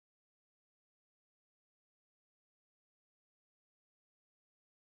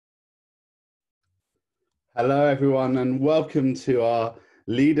Hello, everyone, and welcome to our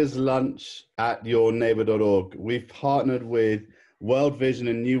Leaders Lunch at yourneighbour.org. We've partnered with World Vision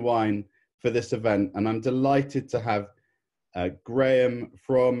and New Wine for this event, and I'm delighted to have Graham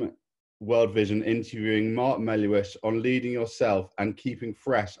from World Vision interviewing Mark Melluish on leading yourself and keeping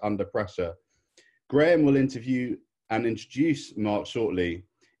fresh under pressure. Graham will interview and introduce Mark shortly.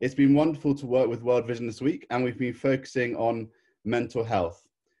 It's been wonderful to work with World Vision this week, and we've been focusing on mental health.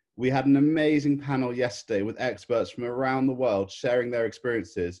 We had an amazing panel yesterday with experts from around the world sharing their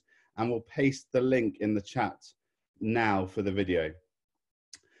experiences, and we'll paste the link in the chat now for the video.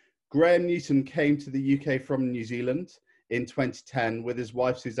 Graham Newton came to the UK from New Zealand in 2010 with his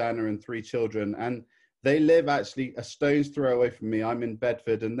wife Susanna and 3 children, and they live actually a stone's throw away from me. I'm in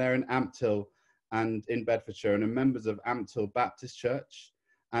Bedford and they're in Ampthill and in Bedfordshire, and are members of Ampthill Baptist Church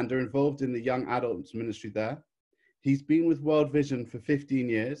and are involved in the young adults ministry there. He's been with World Vision for 15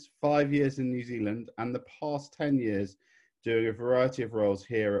 years, 5 years in New Zealand, and the past 10 years doing a variety of roles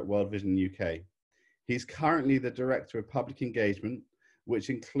here at World Vision UK. He's currently the Director of Public Engagement,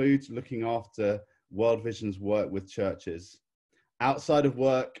 which includes looking after World Vision's work with churches. Outside of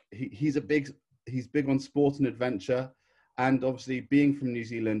work, he's big on sport and adventure, and obviously being from New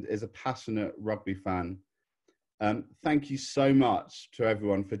Zealand is a passionate rugby fan. Thank you so much to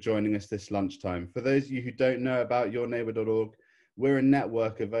everyone for joining us this lunchtime. For those of you who don't know about yourneighbour.org, we're a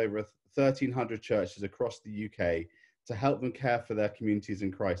network of over 1,300 churches across the UK to help them care for their communities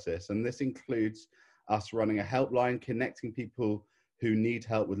in crisis. And this includes us running a helpline, connecting people who need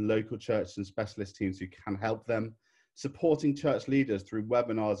help with local churches and specialist teams who can help them, supporting church leaders through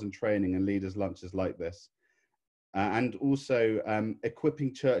webinars and training and leaders' lunches like this. And also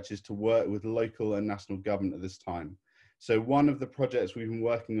equipping churches to work with local and national government at this time. So one of the projects we've been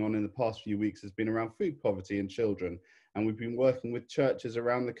working on in the past few weeks has been around food poverty in children. And we've been working with churches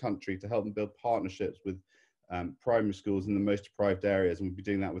around the country to help them build partnerships with primary schools in the most deprived areas. And we'll be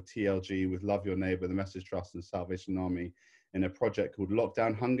doing that with TLG, with Love Your Neighbour, the Message Trust and Salvation Army in a project called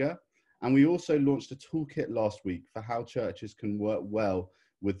Lockdown Hunger. And we also launched a toolkit last week for how churches can work well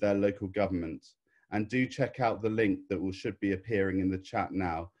with their local government. And do check out the link that should be appearing in the chat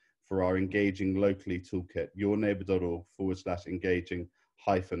now for our Engaging Locally toolkit,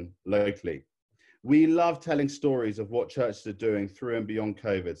 yourneighbour.org/engaging-locally. We love telling stories of what churches are doing through and beyond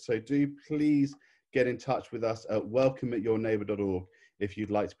COVID. So do please get in touch with us at welcome@yourneighbour.org if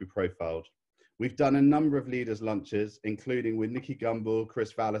you'd like to be profiled. We've done a number of leaders' lunches, including with Nikki Gumbel,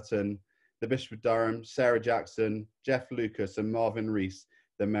 Chris Valentin, the Bishop of Durham, Sarah Jackson, Jeff Lucas, and Marvin Rees,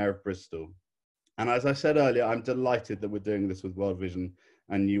 the Mayor of Bristol. And as I said earlier, I'm delighted that we're doing this with World Vision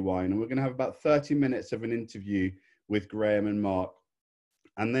and New Wine. And we're going to have about 30 minutes of an interview with Graham and Mark.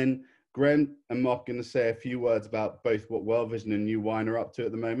 And then Graham and Mark are going to say a few words about both what World Vision and New Wine are up to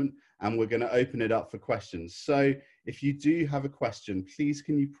at the moment. And we're going to open it up for questions. So if you do have a question, please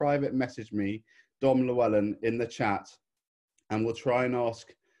can you private message me, Dom Llewellyn, in the chat. And we'll try and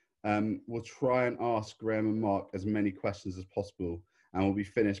ask Graham and Mark as many questions as possible. And we'll be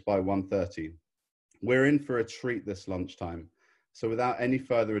finished by 1:30. We're in for a treat this lunchtime. So without any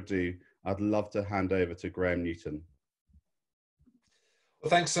further ado, I'd love to hand over to Graham Newton. Well,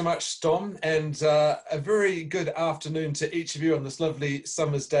 thanks so much, Dom, and a very good afternoon to each of you on this lovely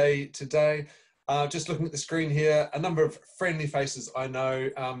summer's day today. Just looking at the screen here, a number of friendly faces I know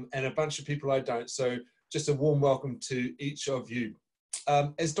and a bunch of people I don't. So just a warm welcome to each of you.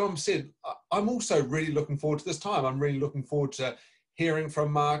 As Dom said, I'm also really looking forward to this time. I'm really looking forward to hearing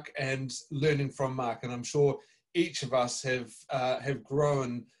from Mark and learning from Mark, and I'm sure each of us have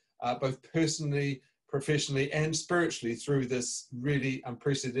grown both personally, professionally, and spiritually through this really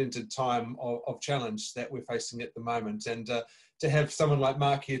unprecedented time of challenge that we're facing at the moment. And to have someone like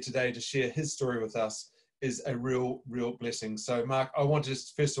Mark here today to share his story with us is a real blessing. So, Mark, I want to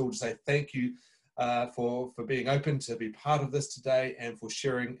just first of all to say thank you for being open to be part of this today and for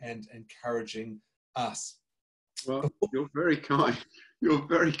sharing and encouraging us. Well, you're very kind. You're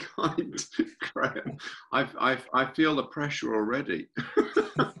very kind, Graham. I feel the pressure already.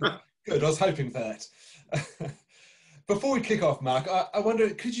 Good, I was hoping for that. Before we kick off, Mark, I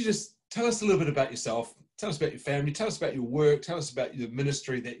wonder, could you just tell us a little bit about yourself? Tell us about your family, tell us about your work, tell us about the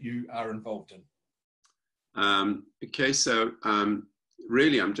ministry that you are involved in. Okay, so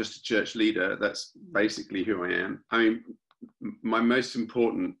really I'm just a church leader. That's basically who I am. I mean, my most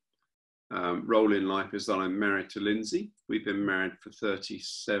important role in life is that I'm married to Lindsay. We've been married for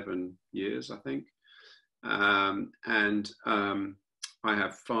 37 years, I think. I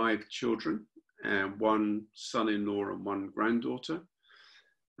have 5 children and 1 son-in-law and 1 granddaughter.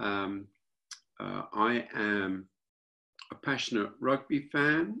 I am a passionate rugby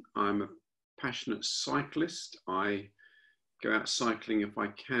fan. I'm a passionate cyclist. I go out cycling if I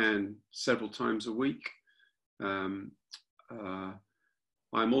can several times a week.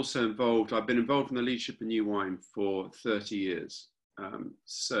 I'm also involved, I've been involved in the leadership of New Wine for 30 years.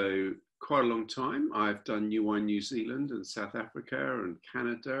 So quite a long time. I've done New Wine New Zealand and South Africa and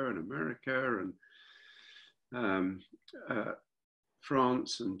Canada and America and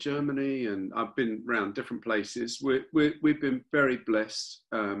France and Germany, and I've been around different places. We've been very blessed.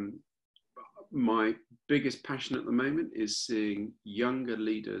 My biggest passion at the moment is seeing younger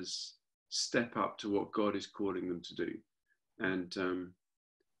leaders step up to what God is calling them to do. And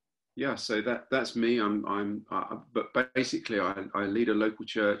yeah, so that's me. But basically, I lead a local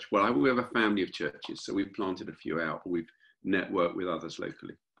church. Well, we have a family of churches, so we've planted a few out. We've networked with others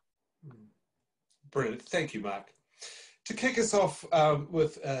locally. Brilliant. Thank you, Mark. To kick us off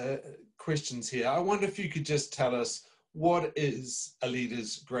with questions here, I wonder if you could just tell us, what is a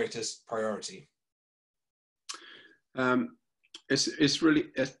leader's greatest priority?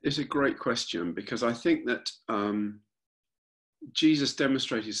 It's a great question, because I think that Jesus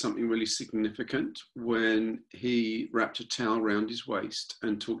demonstrated something really significant when he wrapped a towel around his waist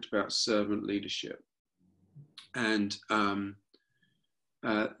and talked about servant leadership. And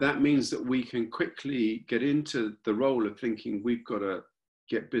that means that we can quickly get into the role of thinking we've got to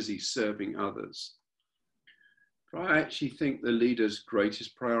get busy serving others. But I actually think the leader's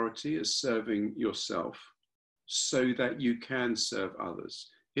greatest priority is serving yourself so that you can serve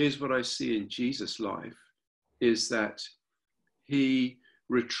others. Here's what I see in Jesus' life, is that he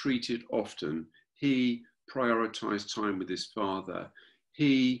retreated often. He prioritized time with his Father.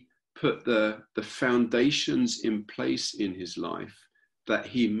 He put the foundations in place in his life that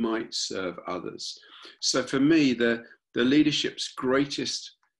he might serve others. So for me, the leader's greatest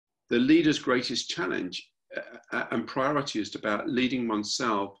challenge and priority is about leading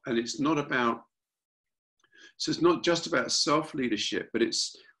oneself. And it's not just about self-leadership, but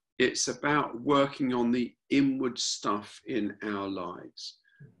it's about working on the inward stuff in our lives.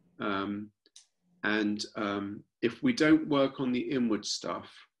 If we don't work on the inward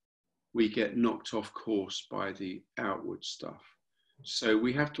stuff, we get knocked off course by the outward stuff. So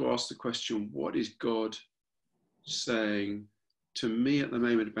we have to ask the question, what is God saying to me at the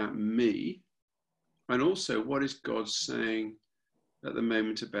moment about me? And also, what is God saying at the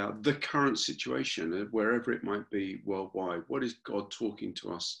moment about the current situation, wherever it might be worldwide? What is God talking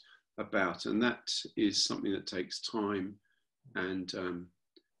to us about? And that is something that takes time and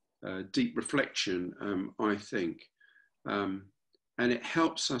deep reflection, I think. And it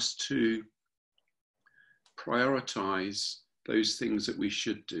helps us to prioritize those things that we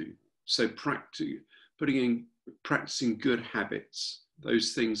should do. So practicing good habits,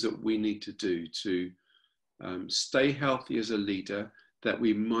 those things that we need to do to stay healthy as a leader, that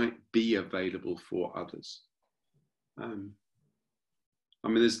we might be available for others. I mean,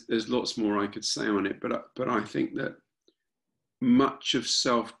 there's lots more I could say on it, but I think that much of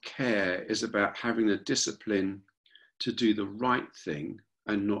self-care is about having the discipline to do the right thing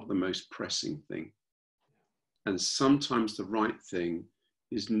and not the most pressing thing. And sometimes the right thing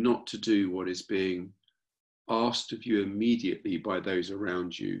is not to do what is being asked of you immediately by those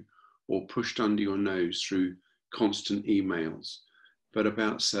around you, or pushed under your nose through constant emails, but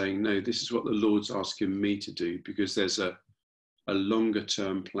about saying, no, this is what the Lord's asking me to do, because there's a longer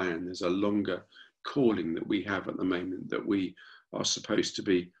term plan, there's a longer calling that we have at the moment that we are supposed to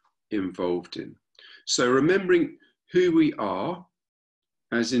be involved in. So remembering who we are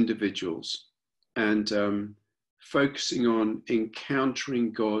as individuals, and focusing on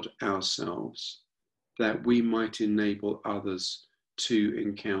encountering God ourselves, that we might enable others to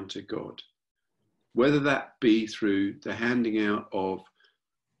encounter God. Whether that be through the handing out of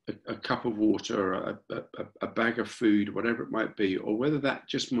a cup of water, or a bag of food, whatever it might be, or whether that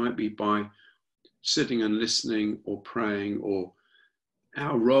just might be by sitting and listening or praying, or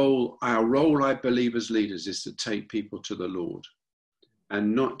our role, I believe, as leaders is to take people to the Lord,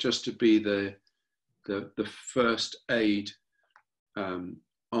 and not just to be the first aid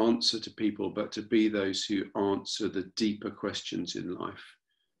answer to people, but to be those who answer the deeper questions in life,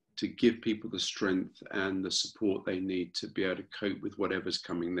 to give people the strength and the support they need to be able to cope with whatever's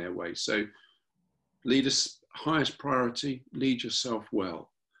coming their way. So leaders' highest priority, lead yourself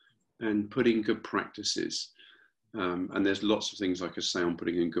well, and put in good practices. And there's lots of things I could say on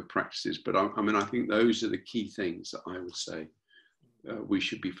putting in good practices, but I mean, I think those are the key things that I would say we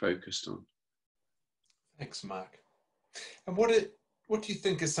should be focused on. Thanks, Mark. And what do you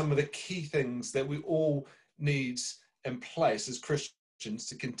think are some of the key things that we all need in place as Christians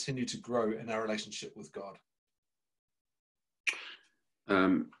to continue to grow in our relationship with God?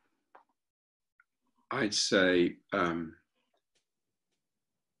 I'd say,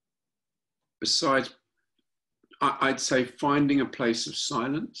 besides, I'd say finding a place of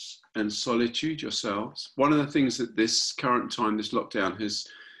silence and solitude yourselves. One of the things that this current time, this lockdown has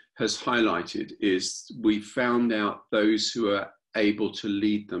highlighted is we found out those who are able to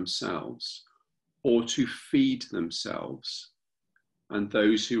lead themselves or to feed themselves, and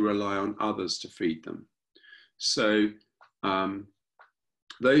those who rely on others to feed them. So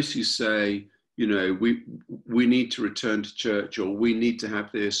those who say, you know, we need to return to church, or we need to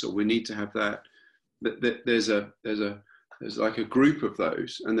have this, or we need to have that. There's like a group of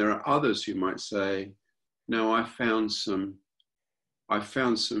those, and there are others who might say, no, I found some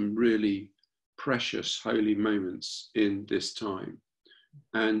really precious holy moments in this time.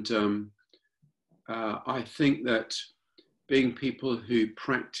 And I think that being people who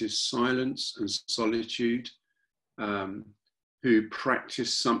practice silence and solitude, who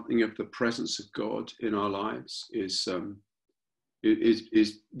practice something of the presence of God in our lives is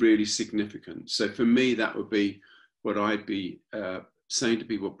really significant. So for me, that would be what I'd be saying to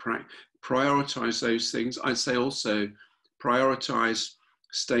people: prioritize those things. I'd say also prioritize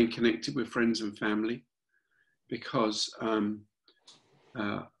staying connected with friends and family, because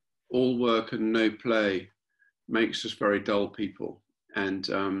all work and no play makes us very dull people. And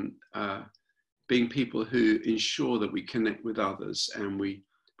being people who ensure that we connect with others and we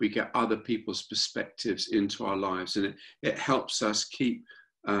get other people's perspectives into our lives, and it helps us keep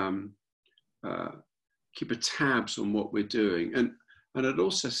a tabs on what we're doing. And I'd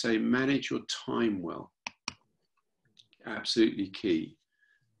also say manage your time well. Absolutely key.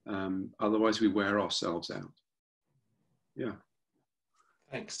 Otherwise we wear ourselves out. Yeah.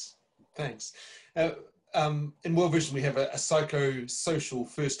 Thanks. In World Vision, we have a psychosocial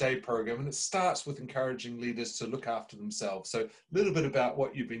first aid program, and it starts with encouraging leaders to look after themselves. So a little bit about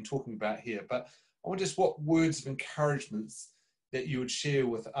what you've been talking about here, but I wonder just what words of encouragement that you would share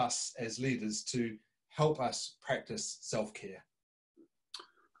with us as leaders to help us practice self-care.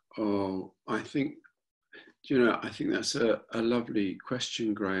 Oh, I think that's a lovely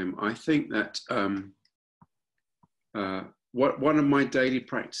question, Graham. I think that one of my daily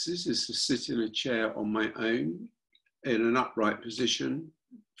practices is to sit in a chair on my own in an upright position,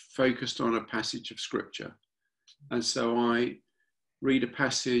 focused on a passage of scripture. And so I read a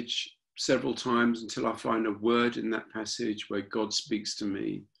passage several times until I find a word in that passage where God speaks to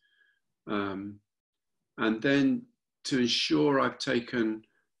me. And then to ensure I've taken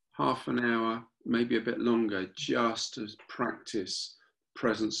half an hour, maybe a bit longer, just to practice the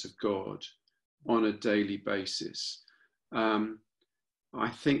presence of God on a daily basis. I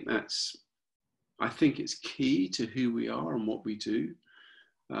think it's key to who we are and what we do.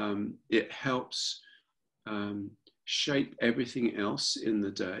 It helps shape everything else in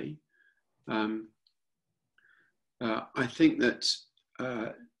the day. I think that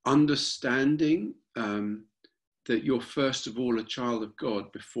understanding that you're first of all a child of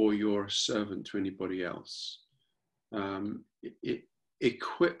God before you're a servant to anybody else, it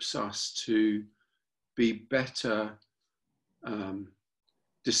equips us to be better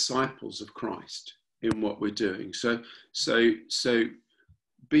disciples of Christ in what we're doing. So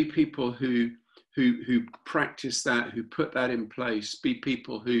be people who practice that, who put that in place. Be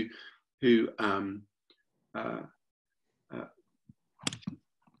people who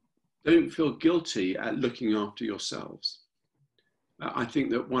don't feel guilty at looking after yourselves. I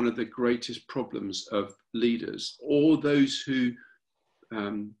think that one of the greatest problems of leaders, or those who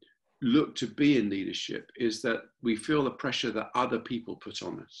look to be in leadership, is that we feel the pressure that other people put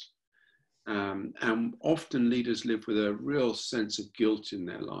on us. And often leaders live with a real sense of guilt in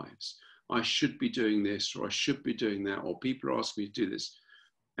their lives. I should be doing this, or I should be doing that, or people are asking me to do this.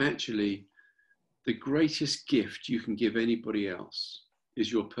 Actually, the greatest gift you can give anybody else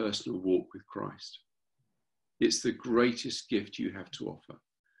is your personal walk with Christ. It's the greatest gift you have to offer.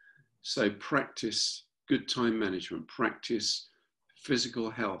 So practice good time management, practice physical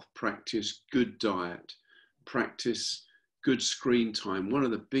health, practice good diet, practice good screen time. One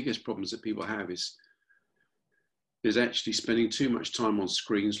of the biggest problems that people have is actually spending too much time on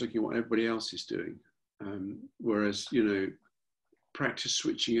screens looking at what everybody else is doing. Whereas, practice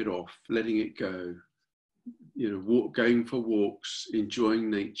switching it off, letting it go, going for walks, enjoying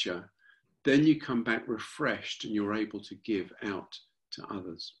nature. Then you come back refreshed and you're able to give out to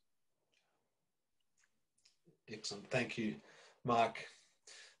others. Excellent. Thank you, Mark.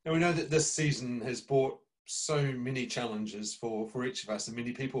 Now, we know that this season has brought so many challenges for each of us, and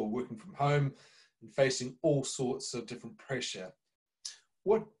many people are working from home and facing all sorts of different pressure.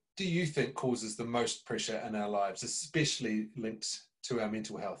 What do you think causes the most pressure in our lives, especially linked to our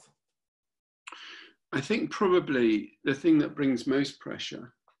mental health? I think probably the thing that brings most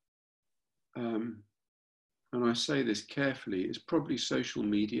pressure, and I say this carefully, is probably social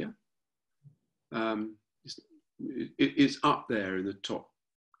media. It's up there in the top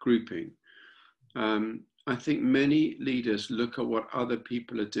grouping. I think many leaders look at what other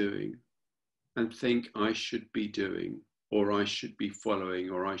people are doing and think I should be doing, or I should be following,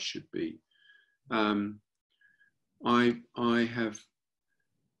 or I should be.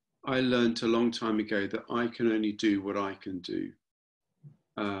 I learned a long time ago that I can only do what I can do,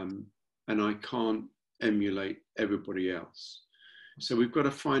 and I can't emulate everybody else. So we've got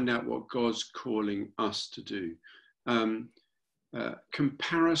to find out what God's calling us to do.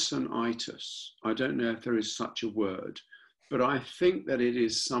 Comparisonitis, I don't know if there is such a word, but I think that it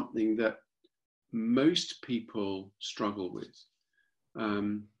is something that most people struggle with.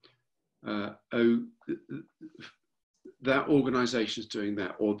 That organization is doing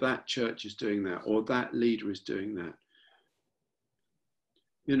that, or that church is doing that, or that leader is doing that.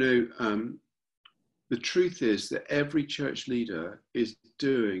 You know, the truth is that every church leader is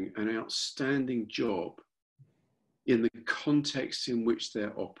doing an outstanding job in the context in which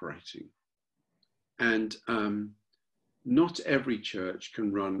they're operating. And not every church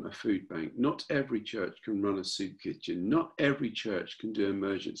can run a food bank. Not every church can run a soup kitchen. Not every church can do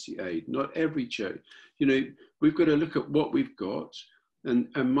emergency aid. Not every church, you know, we've got to look at what we've got, and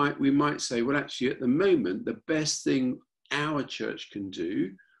we might say, well, actually, at the moment, the best thing our church can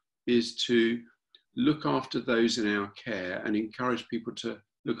do is to look after those in our care and encourage people to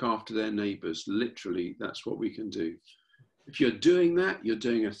look after their neighbours. Literally, that's what we can do. If you're doing that, you're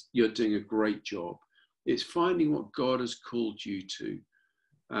doing a great job. It's finding what God has called you to,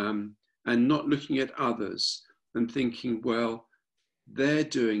 and not looking at others and thinking, well, they're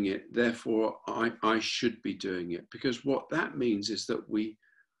doing it, therefore I should be doing it. Because what that means is that we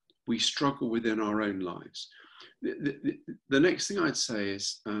struggle within our own lives. The next thing I'd say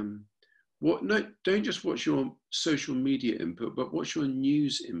is, don't just watch your social media input, but what's your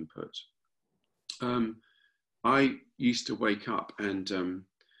news input. I used to wake up, and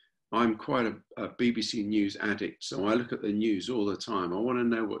I'm quite a BBC News addict, so I look at the news all the time. I want to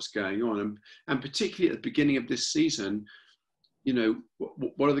know what's going on, and particularly at the beginning of this season, you know,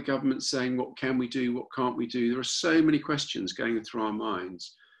 what are the governments saying? What can we do? What can't we do? There are so many questions going through our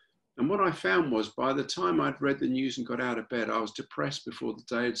minds. And what I found was, by the time I'd read the news and got out of bed, I was depressed before the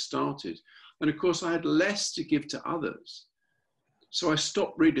day had started. And of course, I had less to give to others. So I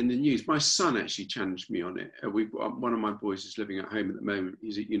stopped reading the news. My son actually challenged me on it. One of my boys is living at home at the moment.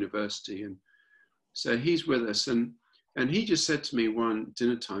 He's at university. And so he's with us. And he just said to me one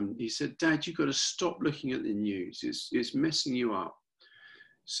dinner time, he said, Dad, you've got to stop looking at the news. It's messing you up.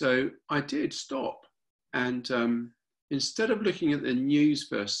 So I did stop. And instead of looking at the news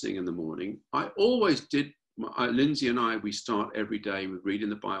first thing in the morning, I always did. Lindsay and I, we start every day with reading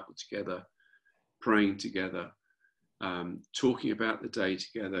the Bible together, praying together, talking about the day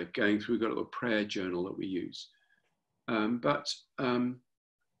together, going through, we've got a little prayer journal that we use. But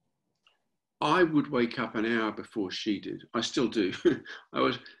I would wake up an hour before she did. I still do.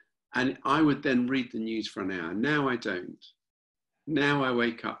 And I would then read the news for an hour. Now I don't. Now I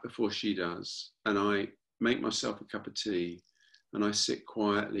wake up before she does, and I make myself a cup of tea, and I sit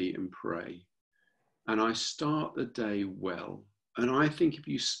quietly and pray. And I start the day well. And I think if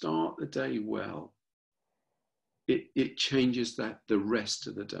you start the day well, it changes the rest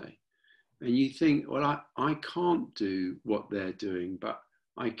of the day. And you think, well, I can't do what they're doing, but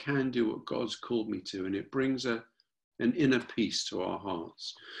I can do what God's called me to. And it brings an inner peace to our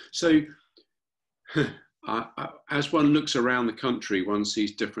hearts. So as one looks around the country, one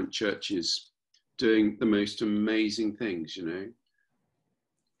sees different churches doing the most amazing things, you know.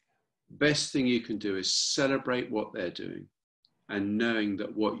 Best thing you can do is celebrate what they're doing, and knowing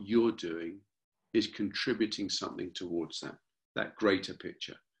that what you're doing is contributing something towards that greater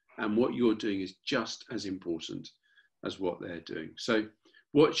picture. And what you're doing is just as important as what they're doing. So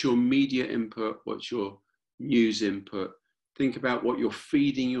what's your media input? What's your news input? Think about what you're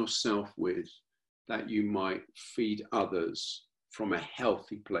feeding yourself with, that you might feed others from a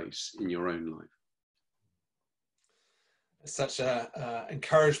healthy place in your own life. Such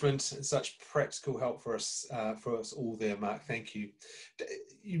encouragement and such practical help for us all there, Mark. Thank you.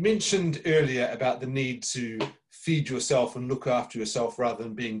 You mentioned earlier about the need to feed yourself and look after yourself rather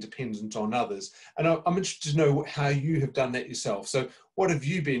than being dependent on others. And I'm interested to know how you have done that yourself. So what have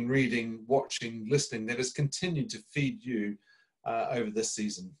you been reading, watching, listening that has continued to feed you over this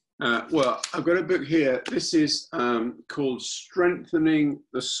season? Well, I've got a book here. This is called Strengthening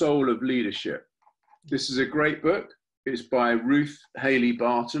the Soul of Leadership. This is a great book. It's by Ruth Haley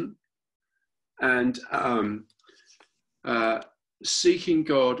Barton. and Seeking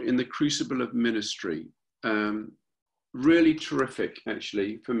God in the Crucible of Ministry. Really terrific,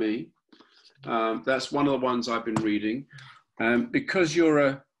 actually, for me. That's one of the ones I've been reading. Because you're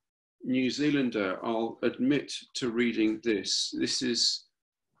a New Zealander, I'll admit to reading this. This is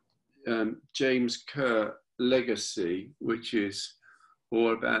James Kerr Legacy, which is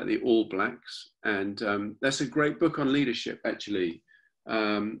all about the All Blacks. And that's a great book on leadership, actually.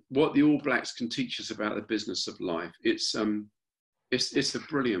 What the All Blacks can teach us about the business of life. It's a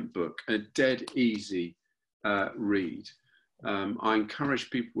brilliant book, a dead easy read. I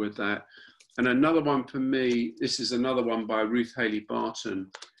encourage people with that. And another one for me, this is another one by Ruth Haley Barton.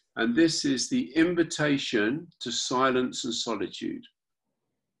 And this is The Invitation to Silence and Solitude.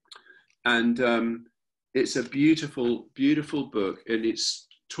 And it's a beautiful, beautiful book. And it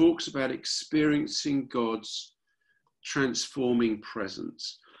talks about experiencing God's transforming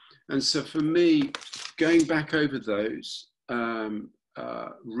presence. And so for me, going back over those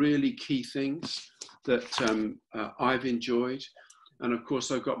really key things that I've enjoyed. And of course,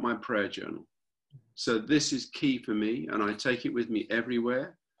 I've got my prayer journal. So this is key for me, and I take it with me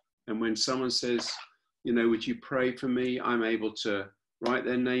everywhere. And when someone says, you know, would you pray for me? I'm able to write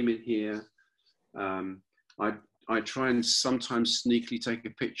their name in here. I try and sometimes sneakily take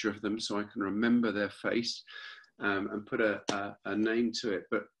a picture of them so I can remember their face and put a name to it.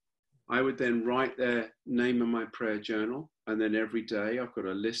 But I would then write their name in my prayer journal. And then every day I've got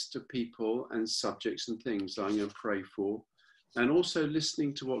a list of people and subjects and things that I'm going to pray for. And also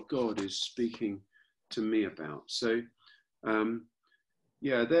listening to what God is speaking to me about. So,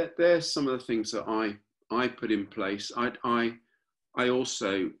 yeah, there's some of the things that I put in place. I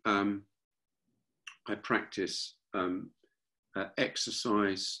also, I practice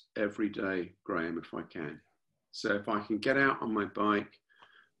exercise every day, Graham, if I can. So if I can get out on my bike,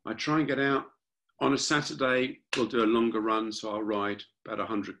 I try and get out. On a Saturday, we'll do a longer run, so I'll ride about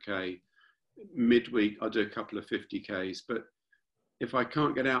 100k. Midweek, I'll do a couple of 50ks. But if I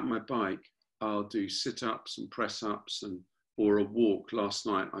can't get out on my bike, I'll do sit-ups and press-ups or a walk. Last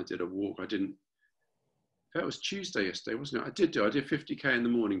night, I did a walk. That was Tuesday yesterday, wasn't it? I did 50k in the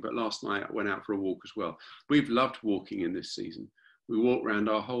morning, but last night I went out for a walk as well. We've loved walking in this season. We walk around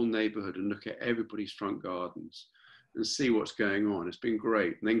our whole neighborhood and look at everybody's front gardens and see what's going on. It's been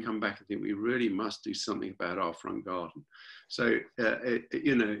great. And then come back and think we really must do something about our front garden. So,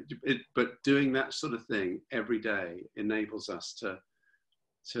 but doing that sort of thing every day enables us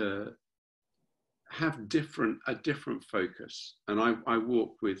to have a different focus. And I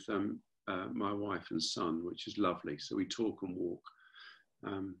walk with my wife and son, which is lovely. So we talk and walk.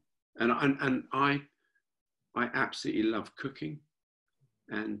 And I absolutely love cooking.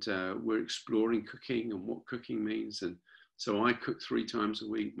 And we're exploring cooking and what cooking means. And so I cook 3 times a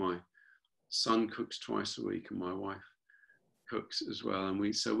week. My son cooks twice a week, and my wife cooks as well. And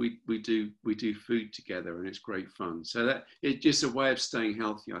we do food together, and it's great fun. So that it's just a way of staying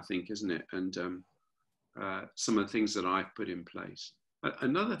healthy, I think, isn't it? And some of the things that I've put in place.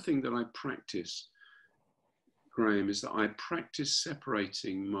 Another thing that I practice, Graham, is that I practice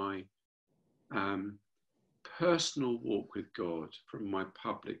separating my personal walk with God from my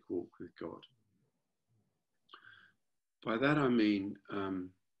public walk with God. By that I mean,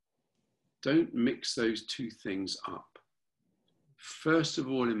 don't mix those two things up. First of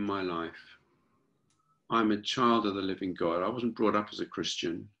all, in my life, I'm a child of the living God. I wasn't brought up as a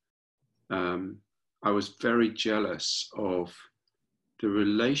Christian. I was very jealous of the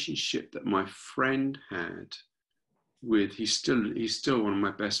relationship that my friend had with, he's still one of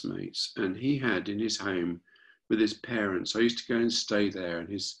my best mates, and he had in his home with his parents. I used to go and stay there,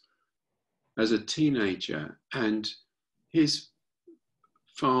 and as a teenager, and his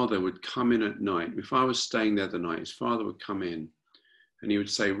father would come in at night. If I was staying there the night, his father would come in and he would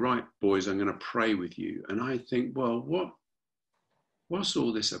say, right, boys, I'm going to pray with you. And I think, well, what's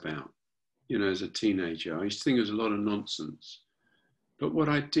all this about? You know, as a teenager, I used to think it was a lot of nonsense. But what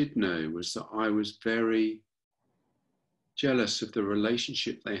I did know was that I was very jealous of the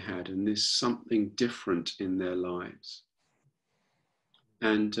relationship they had, and there's something different in their lives.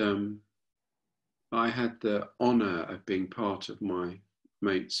 And I had the honor of being part of my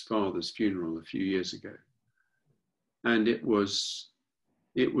mate's father's funeral a few years ago. And it was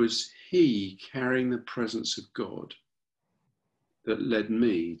he carrying the presence of God that led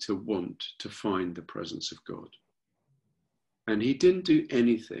me to want to find the presence of God. And he didn't do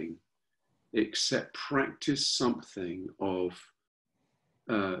anything except practice something of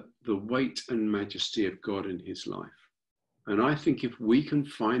the weight and majesty of God in his life. And I think if we can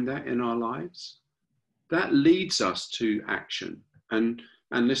find that in our lives, that leads us to action. And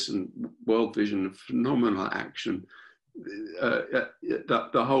And listen, World Vision, phenomenal action.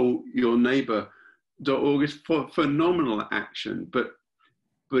 The whole yourneighbour.org is phenomenal action, but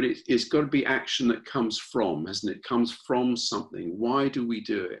it's got to be action that comes from, hasn't it? Comes from something. Why do we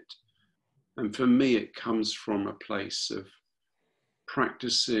do it? And for me, it comes from a place of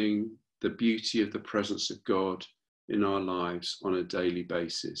practicing the beauty of the presence of God in our lives on a daily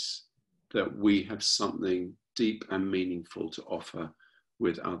basis, that we have something deep and meaningful to offer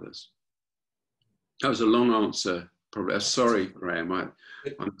with others. That was a long answer. Probably. Sorry, Graham. I'm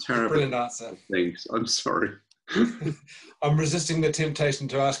terrible. Brilliant answer. Things. I'm sorry. I'm resisting the temptation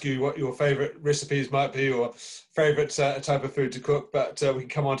to ask you what your favourite recipes might be or favourite type of food to cook, but we can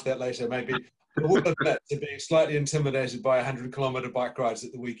come on to that later. Maybe I will admit to being slightly intimidated by 100-kilometre bike rides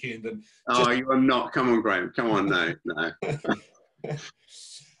at the weekend. And you are not. Come on, Graham. Come on, no.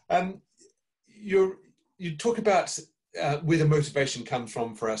 You talk about where the motivation comes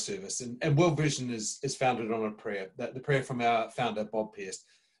from for our service, and World Vision is founded on a prayer, the prayer from our founder, Bob Pierce.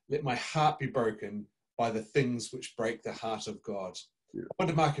 Let my heart be broken by the things which break the heart of God. Yeah. I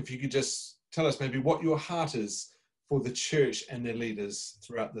wonder, Mark, if you could just tell us maybe what your heart is for the church and their leaders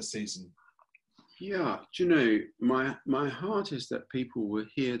throughout the season. Yeah, do you know, my heart is that people will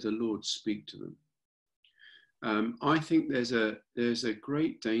hear the Lord speak to them. I think there's a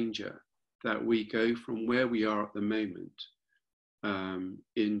great danger that we go from where we are at the moment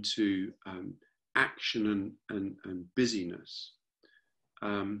into action and busyness.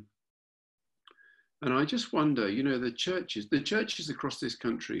 And I just wonder, you know, the churches across this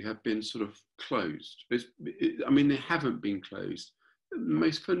country have been sort of closed. I mean, they haven't been closed. The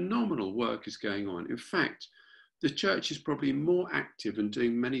most phenomenal work is going on. In fact, the church is probably more active and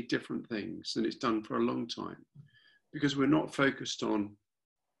doing many different things than it's done for a long time, because we're not focused on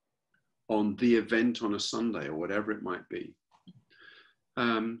the event on a Sunday or whatever it might be.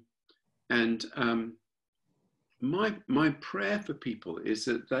 My prayer for people is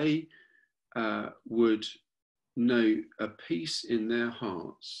that they would know a peace in their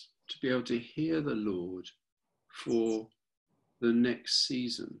hearts to be able to hear the Lord for the next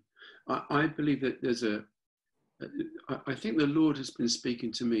season. I believe that I think the Lord has been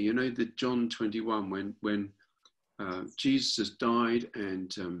speaking to me. You know, the John 21, when Jesus has died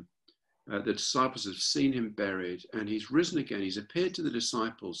and the disciples have seen him buried and he's risen again. He's appeared to the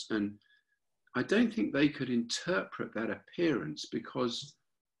disciples, and I don't think they could interpret that appearance because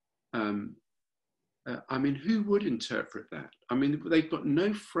I mean, who would interpret that? I mean, they've got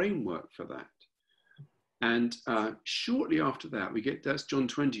no framework for that. And shortly after that, that's John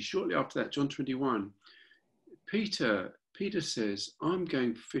 20. Shortly after that, John 21, Peter says, I'm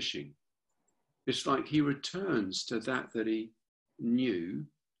going fishing. It's like he returns to that he knew,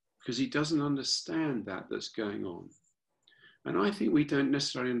 because he doesn't understand that's going on. And I think we don't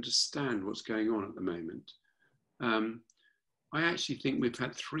necessarily understand what's going on at the moment. I actually think we've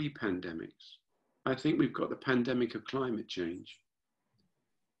had 3 pandemics. I think we've got the pandemic of climate change.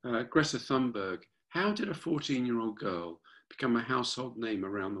 Greta Thunberg, how did a 14-year-old girl become a household name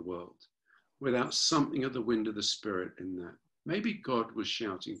around the world without something of the wind of the Spirit in that? Maybe God was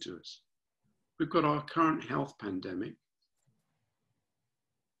shouting to us. We've got our current health pandemic.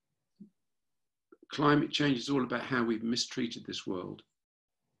 Climate change is all about how we've mistreated this world.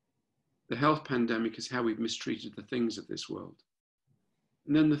 The health pandemic is how we've mistreated the things of this world.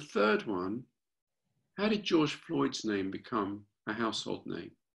 And then the third one, how did George Floyd's name become a household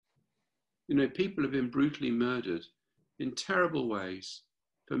name? You know, people have been brutally murdered in terrible ways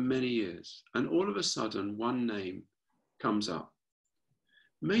for many years. And all of a sudden, one name comes up.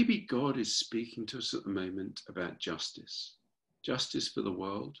 Maybe God is speaking to us at the moment about justice. Justice for the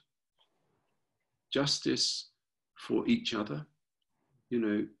world. Justice for each other. You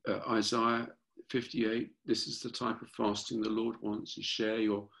know, Isaiah 58, this is the type of fasting the Lord wants. You share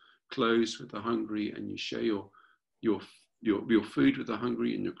your clothes with the hungry, and you share your food with the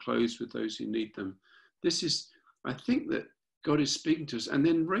hungry and your clothes with those who need them. This is, I think that God is speaking to us. And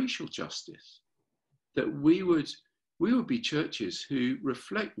then racial justice, that we would be churches who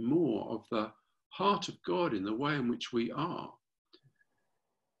reflect more of the heart of God in the way in which we are.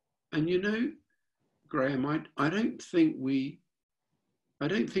 And you know, Graham, I don't think we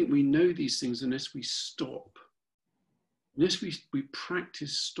know these things unless we stop. Unless we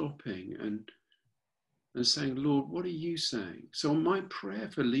practice stopping and saying, Lord, what are you saying? So my prayer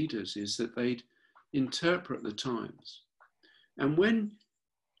for leaders is that they'd interpret the times. And when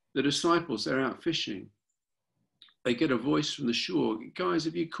the disciples, they're out fishing, they get a voice from the shore, guys,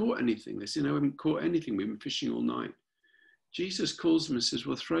 have you caught anything? They say, no, we haven't caught anything. We've been fishing all night. Jesus calls them and says,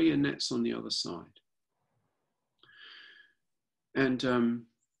 well, throw your nets on the other side. And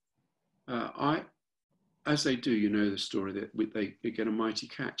as they do, you know the story that they get a mighty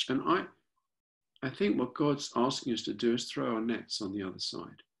catch. And I think what God's asking us to do is throw our nets on the other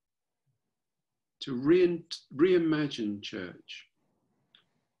side, to reimagine church,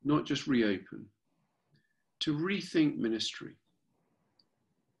 not just reopen, to rethink ministry,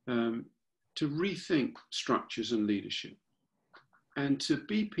 to rethink structures and leadership, and to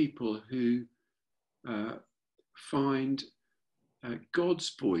be people who find God's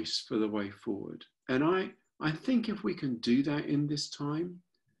voice for the way forward. And I think if we can do that in this time,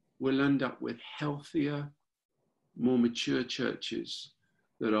 we'll end up with healthier, more mature churches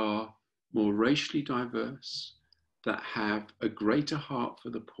that are more racially diverse, that have a greater heart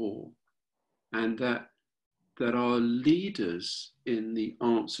for the poor, and that are leaders in the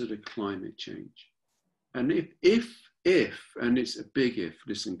answer to climate change. And if and it's a big if,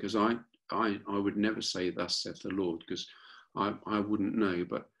 listen, because I would never say thus saith the Lord, because I wouldn't know,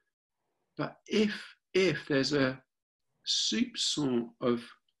 but if there's a soupçon of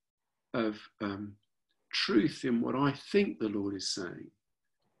truth in what I think the Lord is saying,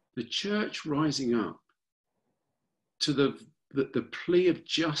 the church rising up to the plea of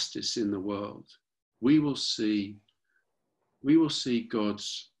justice in the world, we will see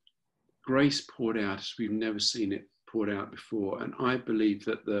God's grace poured out as we've never seen it poured out before. And I believe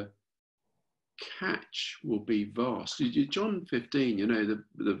that the catch will be vast. John 15, you know,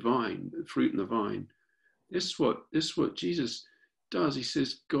 the vine, the fruit in the vine. This is what Jesus does. He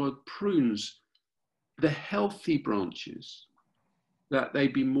says God prunes the healthy branches that they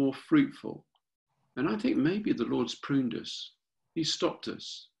be more fruitful. And I think maybe the Lord's pruned us. He stopped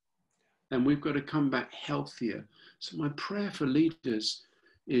us. And we've got to come back healthier. So my prayer for leaders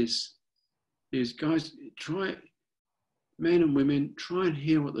is guys, men and women, try and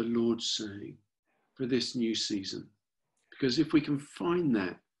hear what the Lord's saying for this new season. Because if we can find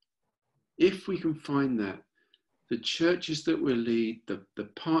that, the churches that we'll lead, the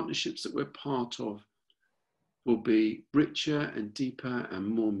partnerships that we're part of, will be richer and deeper and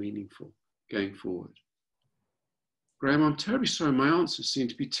more meaningful going forward. Graham, I'm terribly sorry, my answers seem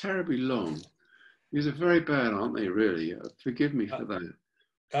to be terribly long. These are very bad, aren't they, really? Forgive me for that.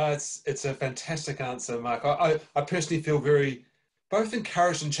 It's a fantastic answer, Mark. I personally feel very both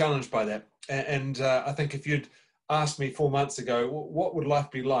encouraged and challenged by that. And I think if you'd asked me 4 months ago, what would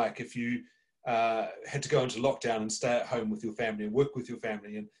life be like if you had to go into lockdown and stay at home with your family and work with your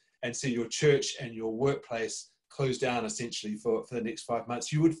family and see your church and your workplace close down essentially for the next 5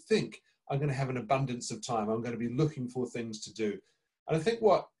 months, you would think, I'm going to have an abundance of time. I'm going to be looking for things to do. And I think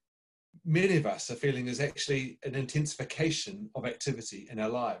what many of us are feeling is actually an intensification of activity in our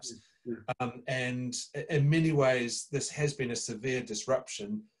lives. And in many ways, this has been a severe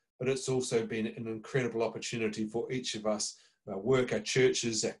disruption, but it's also been an incredible opportunity for each of us, our work, our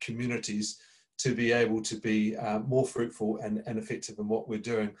churches, our communities, to be able to be more fruitful and effective in what we're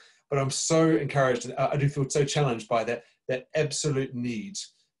doing. But I'm so encouraged, and I do feel so challenged by that absolute need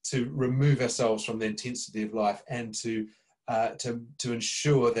to remove ourselves from the intensity of life and to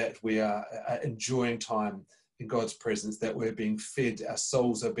ensure that we are enjoying time in God's presence, that we're being fed, our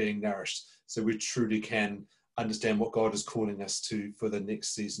souls are being nourished, so we truly can understand what God is calling us to for the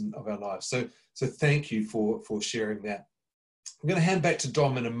next season of our lives. So thank you for sharing that. I'm going to hand back to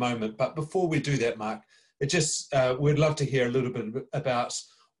Dom in a moment, but before we do that, Mark, we'd love to hear a little bit about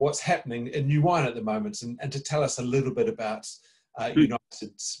what's happening in New Wine at the moment, and to tell us a little bit about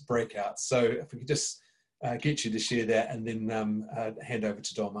United's breakout. So if we could just get you to share that, and then hand over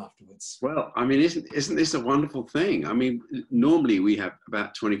to Dom afterwards. Well, I mean, isn't this a wonderful thing? I mean, normally we have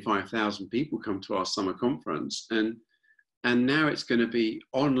about 25,000 people come to our summer conference, and now it's going to be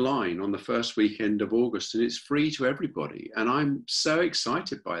online on the first weekend of August, and it's free to everybody. And I'm so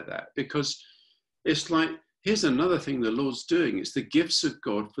excited by that, because it's like, here's another thing the Lord's doing. It's the gifts of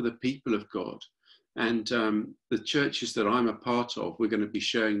God for the people of God. And the churches that I'm a part of, we're going to be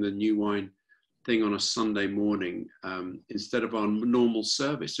sharing the New Wine thing on a Sunday morning instead of our normal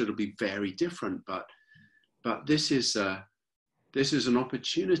service. It'll be very different, but this is an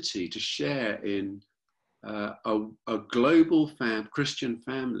opportunity to share in a global Christian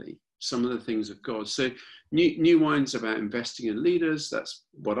family some of the things of God. So New Wine's about investing in leaders. That's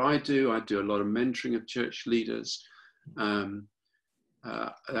what I do. I do a lot of mentoring of church leaders. That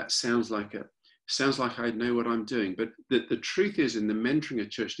sounds like I know what I'm doing, but the truth is, in the mentoring of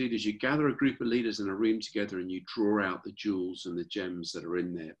church leaders, you gather a group of leaders in a room together and you draw out the jewels and the gems that are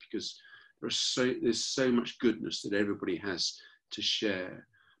in there, because there's so much goodness that everybody has to share.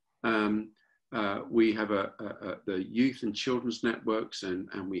 We have the youth and children's networks, and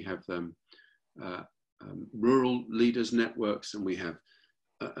we have rural leaders networks, and we have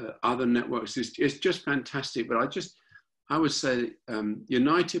other networks. It's just fantastic. But I would say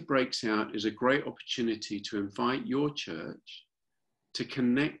United Breaks Out is a great opportunity to invite your church to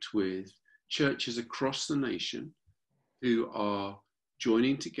connect with churches across the nation who are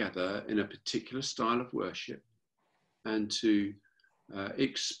joining together in a particular style of worship, and to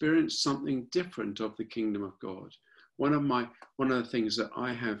experience something different of the kingdom of God. One of the things that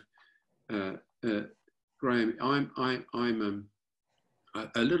I have, Graham,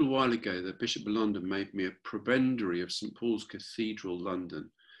 a little while ago, the Bishop of London made me a prebendary of St. Paul's Cathedral, London.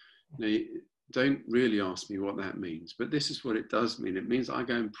 Now, don't really ask me what that means, but this is what it does mean. It means I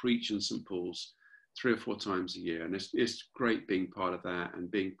go and preach in St. Paul's 3 or 4 times a year, and it's great being part of that and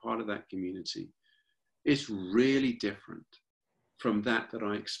being part of that community. It's really different from that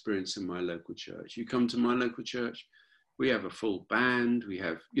I experience in my local church. You come to my local church, we have a full band, we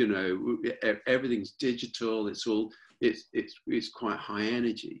have, everything's digital, it's quite high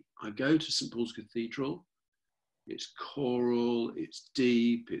energy. I go to St. Paul's Cathedral, it's choral, it's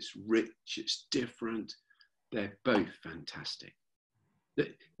deep, it's rich, it's different. They're both fantastic.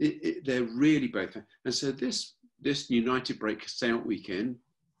 They're really both. And so this United Breaks Out weekend,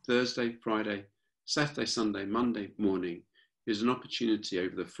 Thursday, Friday, Saturday, Sunday, Monday morning, is an opportunity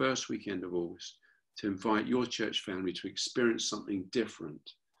over the first weekend of August to invite your church family to experience something different.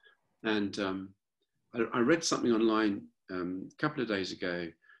 And I read something online a couple of days ago.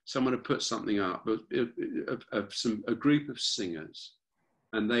 Someone had put something up of a group of singers,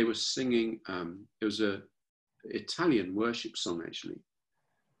 and they were singing. It was a Italian worship song, actually,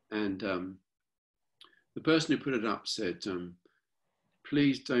 and the person who put it up said,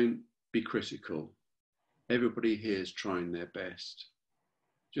 "Please don't be critical. Everybody here is trying their best.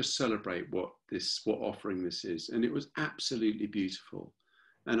 Just celebrate what offering this is." And it was absolutely beautiful.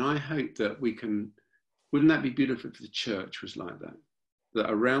 And I hope that wouldn't that be beautiful if the church was like that? That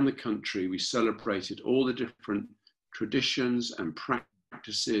around the country, we celebrated all the different traditions and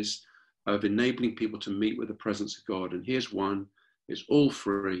practices of enabling people to meet with the presence of God. And here's one, it's all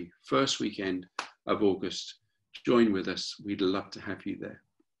free, first weekend of August. Join with us. We'd love to have you there.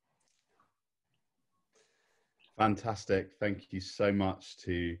 Fantastic. Thank you so much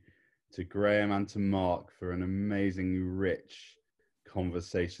to Graham and to Mark for an amazing, rich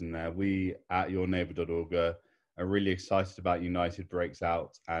conversation there. We at yourneighbour.org are really excited about United Breaks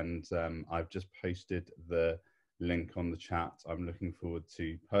Out, and I've just posted the link on the chat. I'm looking forward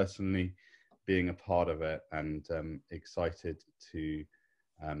to personally being a part of it, and excited to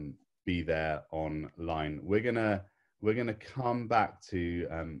be there online. We're gonna come back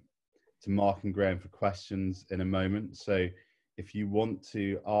to Mark and Graham for questions in a moment. So if you want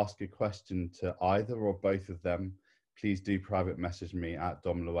to ask a question to either or both of them, please do private message me at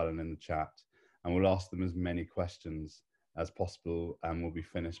Dom Llewellyn in the chat, and we'll ask them as many questions as possible, and we'll be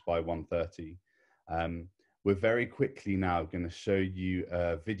finished by 1:30. We're very quickly now going to show you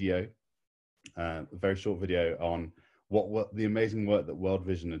a video, a very short video on what the amazing work that World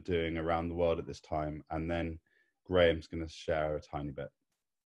Vision are doing around the world at this time, and then Graham's going to share a tiny bit.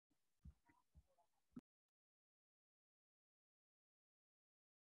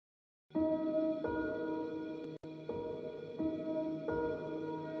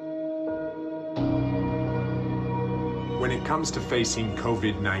 When it comes to facing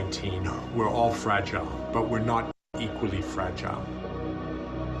COVID-19, we're all fragile, but we're not equally fragile.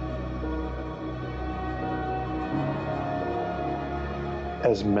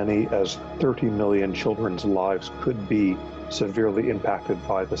 As many as 30 million children's lives could be severely impacted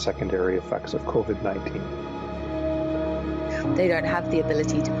by the secondary effects of COVID-19. They don't have the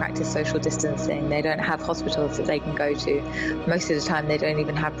ability to practice social distancing. They don't have hospitals that they can go to. Most of the time, they don't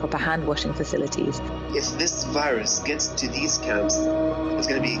even have proper hand washing facilities. If this virus gets to these camps, it's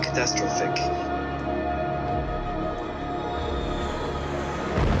going to be catastrophic.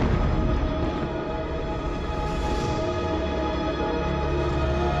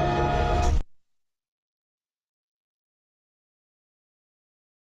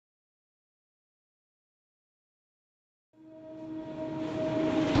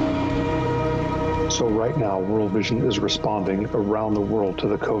 So right now, World Vision is responding around the world to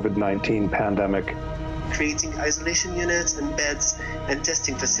the COVID-19 pandemic. Creating isolation units and beds and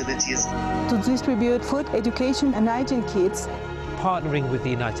testing facilities. To distribute food, education and hygiene kits. Partnering with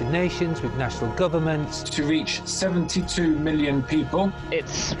the United Nations, with national governments. To reach 72 million people.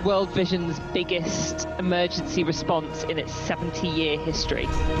 It's World Vision's biggest emergency response in its 70-year history.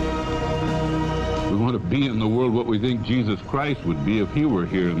 We want to be in the world what we think Jesus Christ would be if he were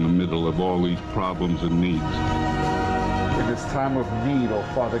here in the middle of all these problems and needs. With a time of need, oh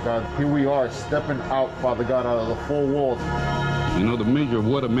Father God. Here we are stepping out, Father God, out of the four walls. You know, the measure of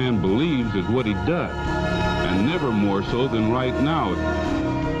what a man believes is what he does, and never more so than right now.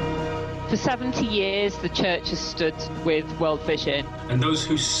 For 70 years, the church has stood with World Vision. And those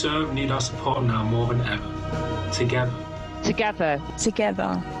who serve need our support now more than ever. Together. Together.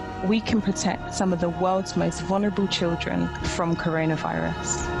 Together, we can protect some of the world's most vulnerable children from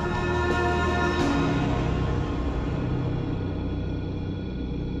coronavirus.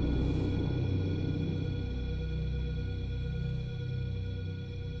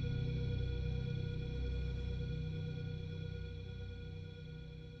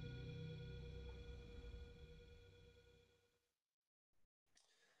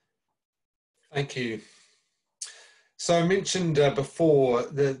 Thank you. So I mentioned before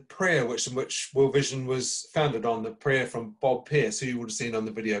the prayer in which World Vision was founded on, the prayer from Bob Pierce, who you would have seen on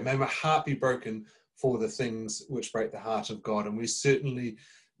the video. May my heart be broken for the things which break the heart of God. And we certainly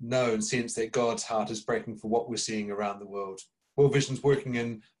know and sense that God's heart is breaking for what we're seeing around the world. World Vision's working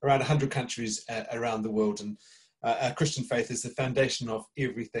in around 100 countries around the world, and our Christian faith is the foundation of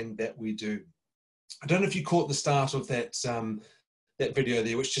everything that we do. I don't know if you caught the start of that video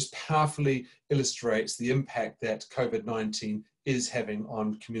there, which just powerfully illustrates the impact that COVID-19 is having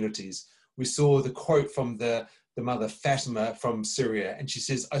on communities. We saw the quote from the mother Fatima from Syria, and she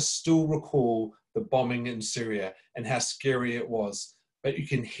says, "I still recall the bombing in Syria and how scary it was, but you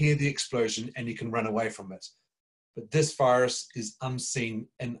can hear the explosion and you can run away from it. But this virus is unseen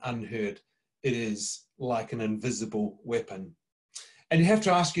and unheard. It is like an invisible weapon." And you have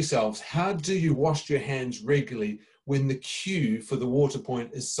to ask yourselves, how do you wash your hands regularly when the queue for the water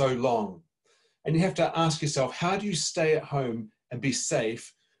point is so long? And you have to ask yourself, how do you stay at home and be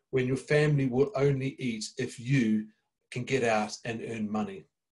safe when your family will only eat if you can get out and earn money?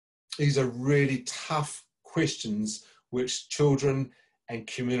 These are really tough questions which children and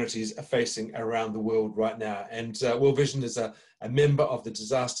communities are facing around the world right now. And World Vision is a member of the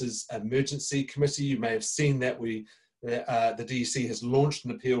Disasters Emergency Committee. You may have seen that the DEC has launched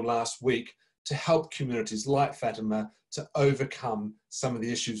an appeal last week to help communities like Fatima to overcome some of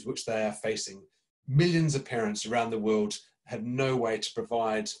the issues which they are facing. Millions of parents around the world have no way to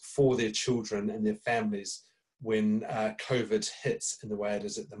provide for their children and their families when COVID hits in the way it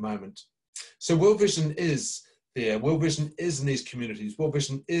is at the moment. So World Vision is there. World Vision is in these communities. World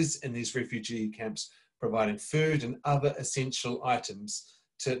Vision is in these refugee camps, providing food and other essential items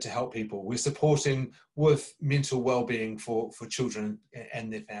to help people. We're supporting with mental well-being for children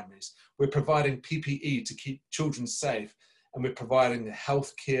and their families. We're providing PPE to keep children safe, and we're providing the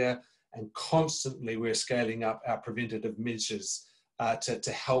healthcare, and constantly we're scaling up our preventative measures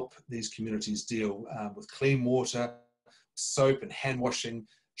to help these communities deal with clean water, soap and hand washing,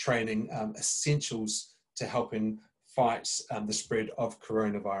 training, essentials to helping fight the spread of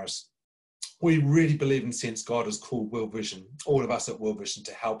coronavirus. We really believe and sense God has called World Vision, all of us at World Vision,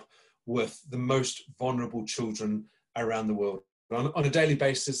 to help with the most vulnerable children around the world. On a daily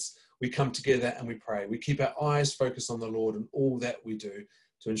basis, we come together and we pray. We keep our eyes focused on the Lord and all that we do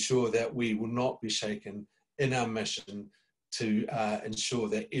to ensure that we will not be shaken in our mission to ensure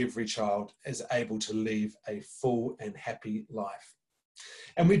that every child is able to live a full and happy life.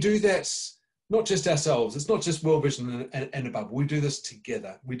 And we do that not just ourselves. It's not just World Vision and above. We do this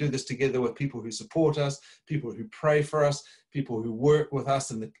together. We do this together with people who support us, people who pray for us, people who work with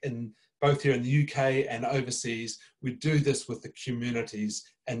us in both here in the UK and overseas. We do this with the communities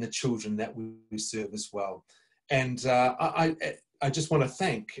and the children that we serve as well. And I just want to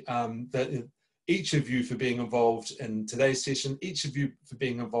thank each of you for being involved in today's session, each of you for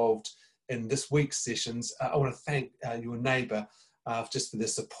being involved in this week's sessions. I want to thank your neighbour just for their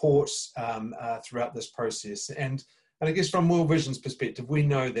support throughout this process. And I guess from World Vision's perspective, we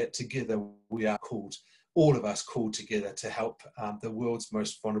know that together we are called, all of us called together to help the world's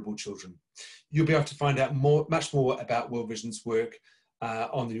most vulnerable children. You'll be able to find out much more about World Vision's work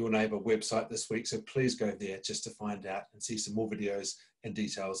on the Your Neighbour website this week, so please go there just to find out and see some more videos and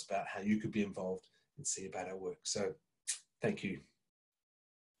details about how you could be involved and see about our work. So thank you.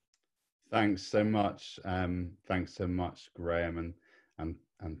 Thanks so much. Thanks so much, Graham, and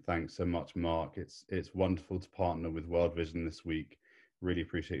thanks so much, Mark. It's wonderful to partner with World Vision this week. Really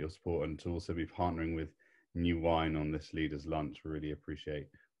appreciate your support, and to also be partnering with New Wine on this Leaders Lunch. We really appreciate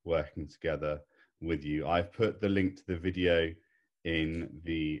working together with you. I've put the link to the video in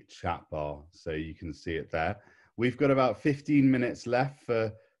the chat bar so you can see it there. We've got about 15 minutes left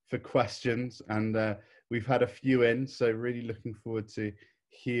for questions, and we've had a few in, so really looking forward to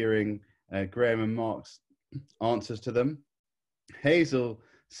hearing Graham and Mark's answers to them. Hazel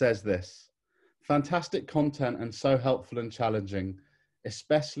says this: Fantastic content and so helpful and challenging,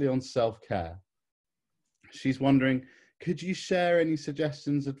 especially on self-care. She's wondering, could you share any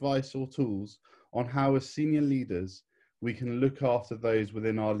suggestions, advice or tools on how as senior leaders we can look after those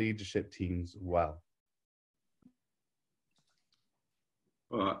within our leadership teams well?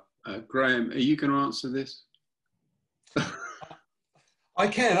 Graham, are you going to answer this? I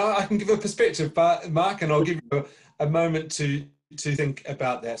can give a perspective, Mark, and I'll give you a moment to think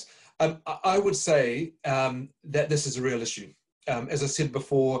about that. I would say that this is a real issue. As I said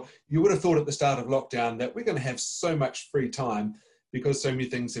before, you would have thought at the start of lockdown that we're going to have so much free time because so many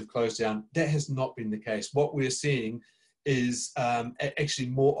things have closed down. That has not been the case. What we're seeing is actually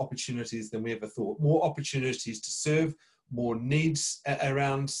more opportunities than we ever thought, more opportunities to serve, more needs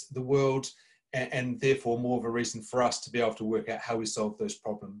around the world, and therefore more of a reason for us to be able to work out how we solve those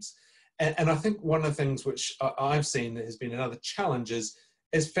problems. And I think one of the things which I've seen that has been another challenge is,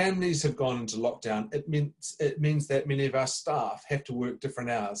 as families have gone into lockdown, it means that many of our staff have to work different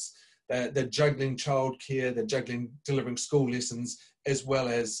hours. They're juggling childcare, they're juggling delivering school lessons, as well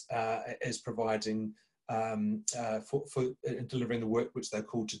as providing for delivering the work which they're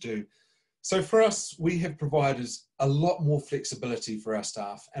called to do. So for us, we have provided a lot more flexibility for our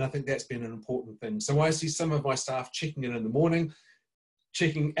staff, and I think that's been an important thing. So I see some of my staff checking in the morning,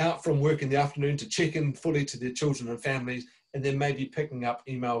 checking out from work in the afternoon to check in fully to their children and families, and then maybe picking up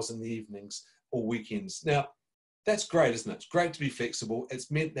emails in the evenings or weekends. Now, that's great, isn't it? It's great to be flexible. It's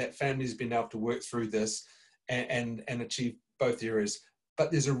meant that families have been able to work through this and achieve both areas.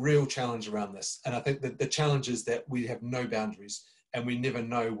 But there's a real challenge around this. And I think that the challenge is that we have no boundaries and we never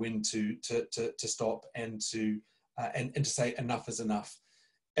know when to stop and to say enough is enough.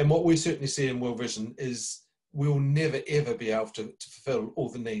 And what we certainly see in World Vision is we'll never, ever be able to fulfill all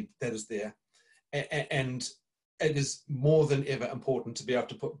the need that is there. And it is more than ever important to be able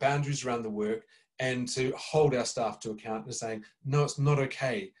to put boundaries around the work and to hold our staff to account and saying, no, it's not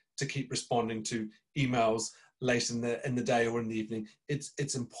okay to keep responding to emails late in the day or in the evening.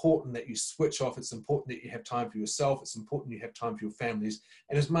 It's important that you switch off. It's important that you have time for yourself. It's important you have time for your families.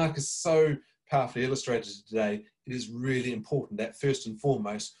 And as Mark has so powerfully illustrated today, it is really important that first and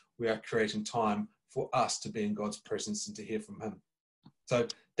foremost, we are creating time for us to be in God's presence and to hear from him. So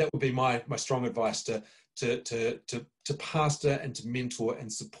that would be my strong advice to pastor and to mentor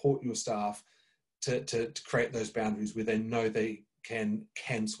and support your staff to create those boundaries where they know they can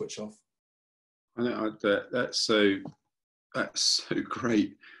switch off. I think that's so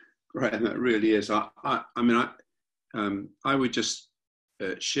great, and that really is. I would just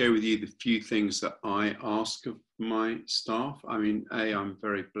share with you the few things that I ask of my staff. I mean, I'm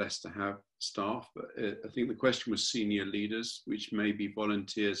very blessed to have staff, but I think the question was senior leaders, which may be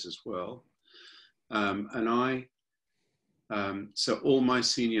volunteers as well. So all my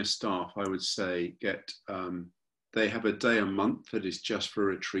senior staff, I would say, they have a day a month that is just for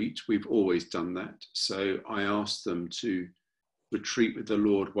retreat. We've always done that. So I ask them to retreat with the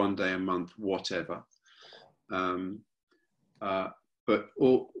Lord one day a month, whatever. But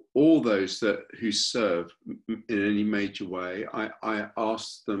all those who serve in any major way, I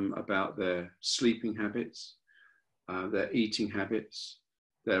ask them about their sleeping habits, their eating habits,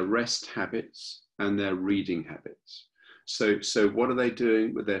 their rest habits, and their reading habits. So what are they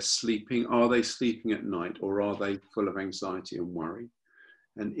doing with their sleeping? Are they sleeping at night, or are they full of anxiety and worry?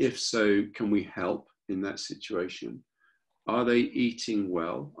 And if so, can we help in that situation? Are they eating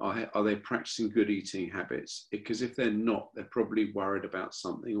well? Are they practicing good eating habits? Because if they're not, they're probably worried about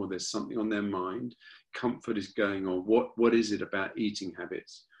something, or there's something on their mind. Comfort is going on. What is it about eating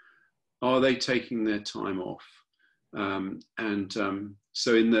habits? Are they taking their time off?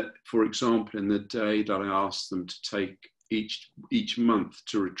 So for example, in the day that I ask them to take each month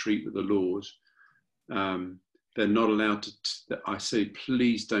to retreat with the Lord, they're not allowed to, I say,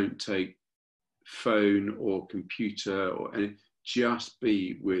 please don't take phone or computer or anything, just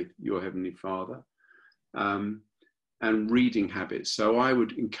be with your Heavenly Father. And reading habits. So I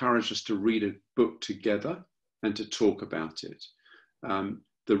would encourage us to read a book together and to talk about it.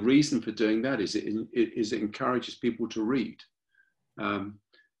 The reason for doing that is it encourages people to read.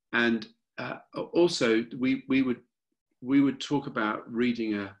 Also we would talk about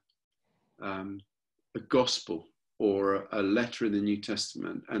reading a gospel or a letter in the New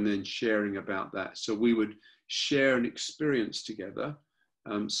Testament and then sharing about that. So we would share an experience together,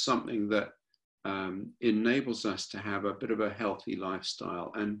 something that enables us to have a bit of a healthy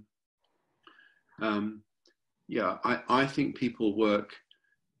lifestyle. And I think people work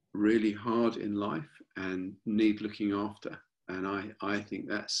really hard in life and need looking after. And I think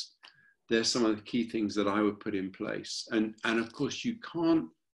there's some of the key things that I would put in place. And of course you can't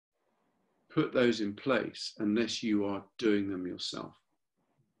put those in place unless you are doing them yourself.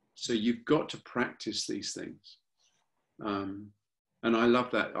 So you've got to practice these things. And I love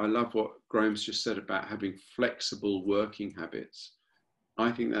that. I love what Graham's just said about having flexible working habits.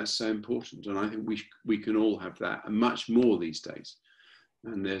 I think that's so important. And I think we can all have that, and much more these days.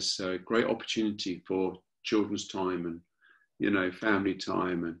 And there's a great opportunity for children's time and, you know, family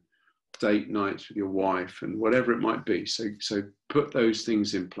time and date nights with your wife and whatever it might be. So put those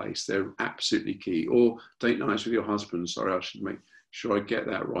things in place. They're absolutely key. Or date nights with your husband. Sorry, I should make sure I get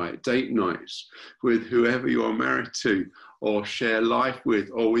that right. Date nights with whoever you are married to, or share life with,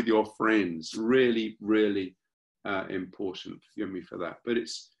 or with your friends. Really, really important. Forgive me for that. But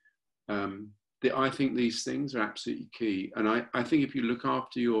it's, I think these things are absolutely key. And I think if you look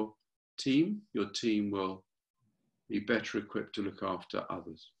after your team will be better equipped to look after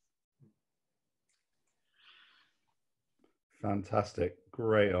others. Fantastic.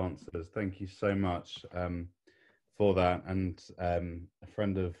 Great answers. Thank you so much for that. And a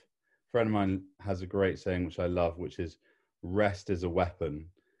friend of mine has a great saying, which I love, which is rest is a weapon.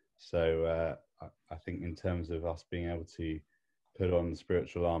 So I think in terms of us being able to put on the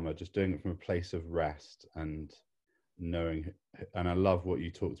spiritual armor, just doing it from a place of rest and knowing, and I love what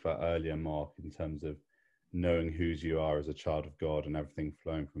you talked about earlier, Mark, in terms of knowing whose you are as a child of God and everything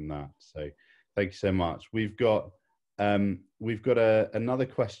flowing from that. So thank you so much. We've got another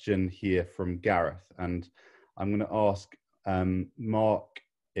question here from Gareth, and I'm going to ask Mark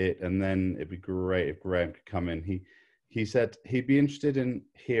it, and then it'd be great if Graham could come in. He said he'd be interested in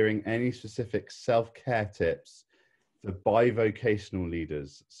hearing any specific self-care tips for bivocational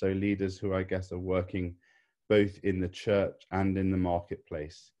leaders, so leaders who I guess are working both in the church and in the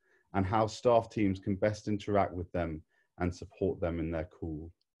marketplace, and how staff teams can best interact with them and support them in their call.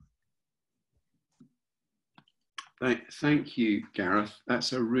 Thank you, Gareth.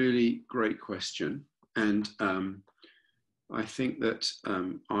 That's a really great question. And I think that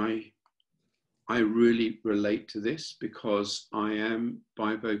I really relate to this because I am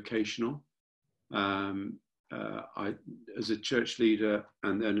bivocational. As a church leader,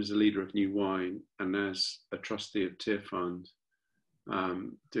 and then as a leader of New Wine, and as a trustee of Tear Fund,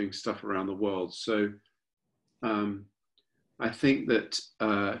 doing stuff around the world. So I think that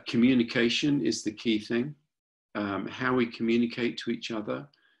communication is the key thing. How we communicate to each other,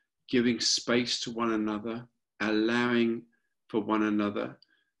 giving space to one another, allowing for one another.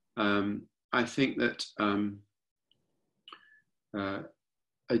 I think that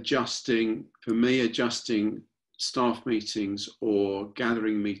adjusting staff meetings or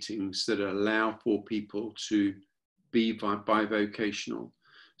gathering meetings that allow for people to be bivocational.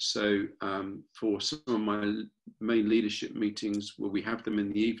 So for some of my main leadership meetings, where we have them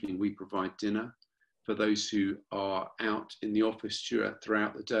in the evening, we provide dinner for those who are out in the office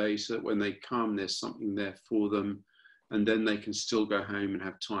throughout the day, so that when they come, there's something there for them, and then they can still go home and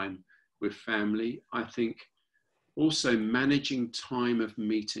have time with family. I think also managing time of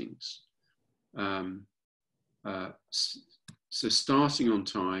meetings. So starting on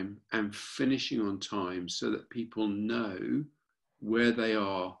time and finishing on time, so that people know where they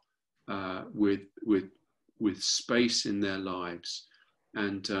are with space in their lives.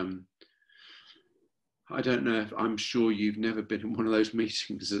 And I don't know if, I'm sure you've never been in one of those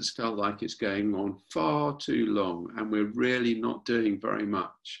meetings that's felt like it's going on far too long and we're really not doing very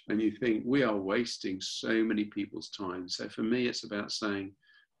much. And you think we are wasting so many people's time. So for me, it's about saying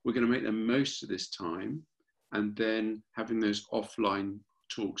we're going to make the most of this time and then having those offline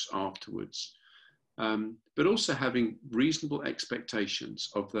talks afterwards. But also having reasonable expectations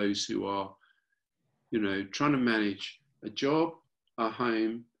of those who are, trying to manage a job, a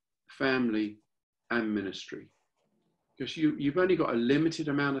home, family, and ministry, because you've only got a limited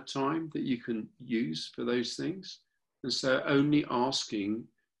amount of time that you can use for those things. And so only asking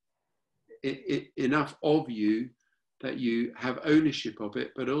enough of you that you have ownership of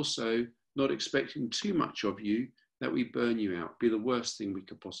it, but also not expecting too much of you that we burn you out. Be the worst thing we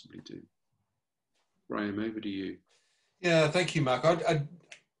could possibly do. Graham, over to you. Yeah, thank you, Mark. I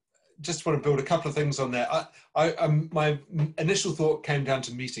just want to build a couple of things on that. My initial thought came down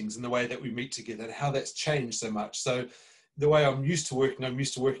to meetings and the way that we meet together and how that's changed so much. So the way I'm used to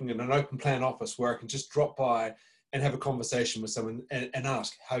working in an open plan office where I can just drop by and have a conversation with someone and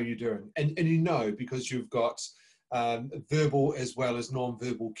ask, how are you doing? And because you've got verbal as well as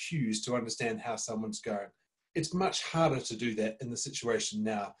non-verbal cues to understand how someone's going. It's much harder to do that in the situation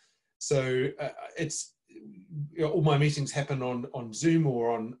now. So all my meetings happen on Zoom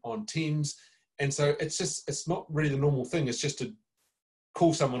or on Teams. And so it's not really the normal thing. It's just to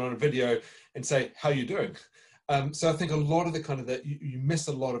call someone on a video and say, how are you doing? So I think a lot of the kind of that you miss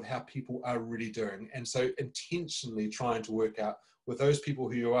a lot of how people are really doing. And so intentionally trying to work out with those people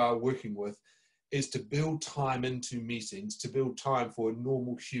who you are working with is to build time into meetings, to build time for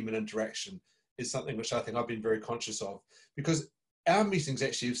normal human interaction is something which I think I've been very conscious of, because our meetings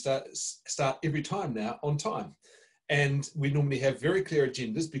actually start every time now on time. And we normally have very clear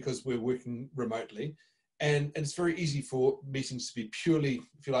agendas because we're working remotely. And it's very easy for meetings to be purely,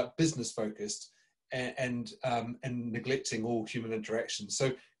 if you like, business focused and neglecting all human interaction.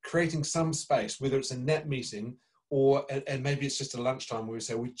 So creating some space, whether it's in that meeting or, and maybe it's just a lunchtime where we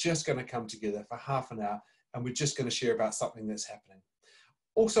say, we're just going to come together for half an hour and we're just going to share about something that's happening.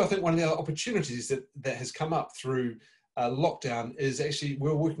 Also, I think one of the other opportunities that has come up through lockdown is actually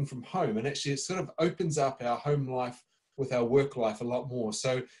we're working from home, and actually it sort of opens up our home life with our work life a lot more.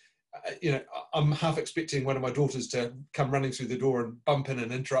 So, you know, I'm half expecting one of my daughters to come running through the door and bump in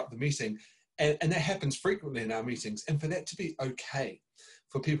and interrupt the meeting. And that happens frequently in our meetings. And for that to be okay,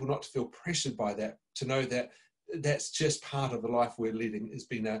 for people not to feel pressured by that, to know that that's just part of the life we're leading has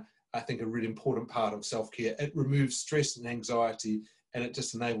been, I think, a really important part of self-care. It removes stress and anxiety, and it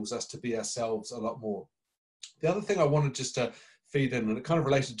just enables us to be ourselves a lot more. The other thing I wanted just to feed in, and it kind of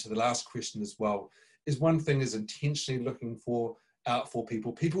related to the last question as well, is one thing is intentionally looking out for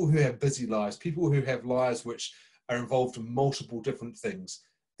people who have busy lives, people who have lives which are involved in multiple different things.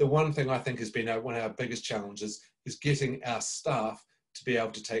 The one thing I think has been one of our biggest challenges is getting our staff to be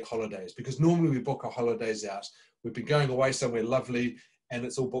able to take holidays, because normally we book our holidays out. We've been going away somewhere lovely and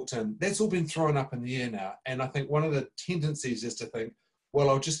it's all booked in. That's all been thrown up in the air now. And I think one of the tendencies is to think, well,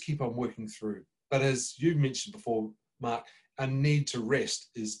 I'll just keep on working through. But as you mentioned before, Mark, our need to rest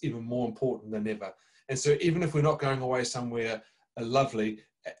is even more important than ever. And so even if we're not going away somewhere lovely,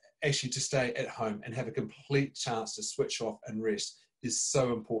 actually to stay at home and have a complete chance to switch off and rest is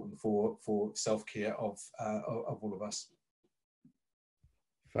so important for self-care of all of us.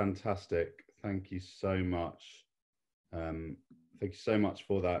 Fantastic. Thank you so much. Thank you so much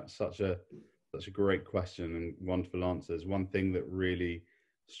for that. Such a great question and wonderful answers. One thing that really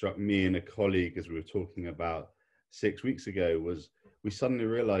struck me and a colleague as we were talking about 6 weeks ago was we suddenly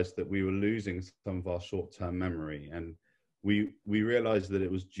realized that we were losing some of our short-term memory, and we realized that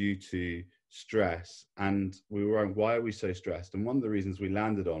it was due to stress, and we were wondering, why are we so stressed? And one of the reasons we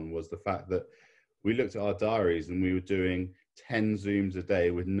landed on was the fact that we looked at our diaries and we were doing 10 Zooms a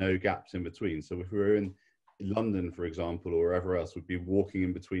day with no gaps in between. So if we were in London, for example, or wherever else, we'd be walking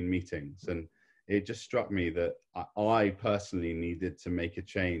in between meetings. And it just struck me that I personally needed to make a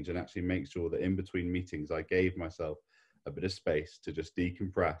change and actually make sure that in between meetings, I gave myself a bit of space to just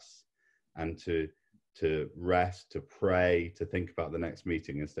decompress and to rest, to pray, to think about the next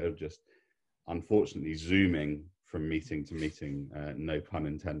meeting instead of just, unfortunately, zooming from meeting to meeting, no pun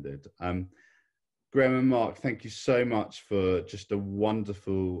intended. Graham and Mark, thank you so much for just a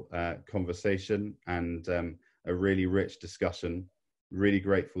wonderful conversation and a really rich discussion. Really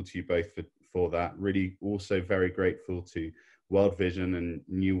grateful to you both for that. Really also very grateful to World Vision and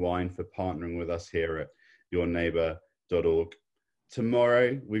New Wine for partnering with us here at yourneighbour.org.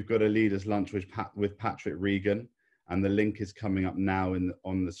 Tomorrow, we've got a leaders lunch with Patrick Regan, and the link is coming up now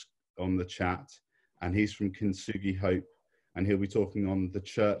on the chat. And he's from Kintsugi Hope, and he'll be talking on the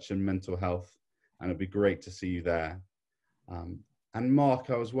church and mental health, and it'll be great to see you there. And Mark,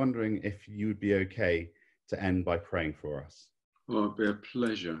 I was wondering if you would be okay to end by praying for us. Oh, it'd be a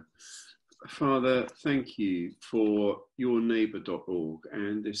pleasure. Father, thank you for yourneighbour.org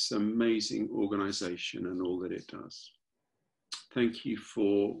and this amazing organisation and all that it does. Thank you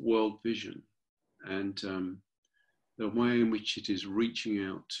for World Vision and the way in which it is reaching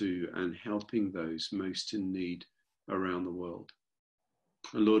out to and helping those most in need around the world.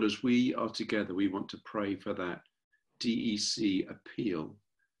 And Lord, as we are together, we want to pray for that DEC appeal,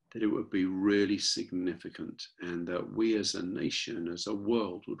 that it would be really significant and that we as a nation, as a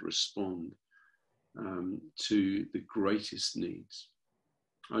world, would respond to the greatest needs.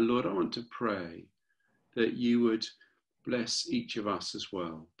 And Lord, I want to pray that you would bless each of us as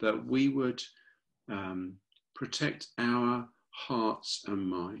well, that we would protect our hearts and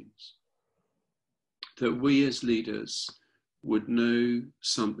minds, that we as leaders would know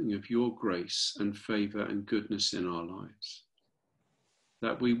something of your grace and favour and goodness in our lives,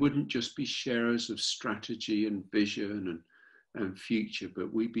 that we wouldn't just be sharers of strategy and vision and future,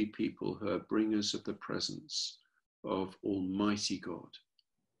 but we be people who are bringers of the presence of Almighty God,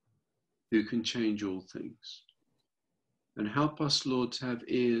 who can change all things. And help us, Lord, to have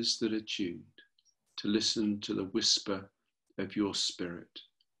ears that are tuned, to listen to the whisper of your Spirit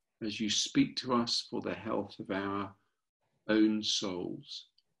as you speak to us for the health of our own souls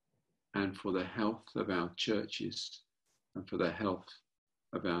and for the health of our churches and for the health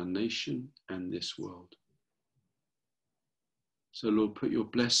of our nation and this world. So Lord, put your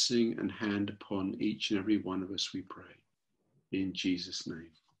blessing and hand upon each and every one of us, we pray. In Jesus'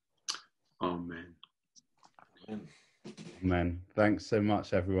 name. Amen. Amen. Amen. Thanks so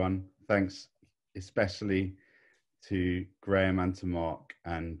much, everyone. Thanks especially to Graham and to Mark,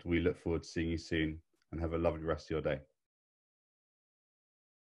 and we look forward to seeing you soon, and have a lovely rest of your day.